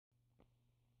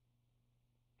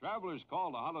Travelers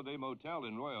call the Holiday Motel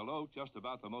in Royal Oak just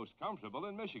about the most comfortable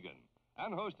in Michigan.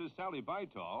 And hostess Sally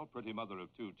Bytall, pretty mother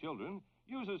of 2 children,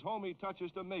 uses homey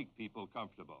touches to make people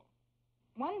comfortable.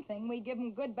 One thing, we give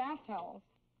them good bath towels.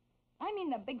 I mean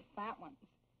the big fat ones.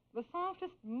 The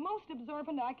softest, most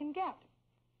absorbent I can get.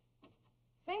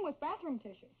 Same with bathroom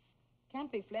tissue.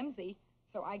 Can't be flimsy,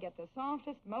 so I get the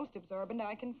softest, most absorbent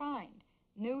I can find.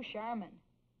 New Charmin.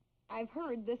 I've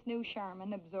heard this new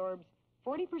Charmin absorbs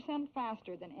 40%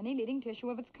 faster than any leading tissue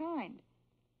of its kind.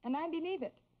 And I believe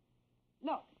it.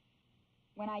 Look,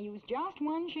 when I use just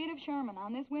 1 sheet of Charmin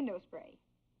on this window spray,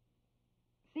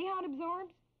 see how it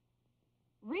absorbs?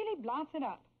 Really blots it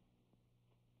up.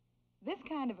 This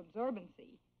kind of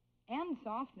absorbency and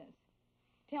softness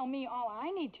tell me all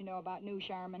I need to know about new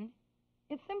Charmin.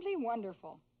 It's simply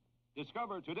wonderful.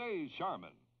 Discover today's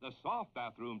Charmin, the soft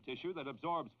bathroom tissue that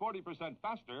absorbs 40%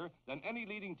 faster than any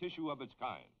leading tissue of its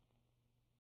kind.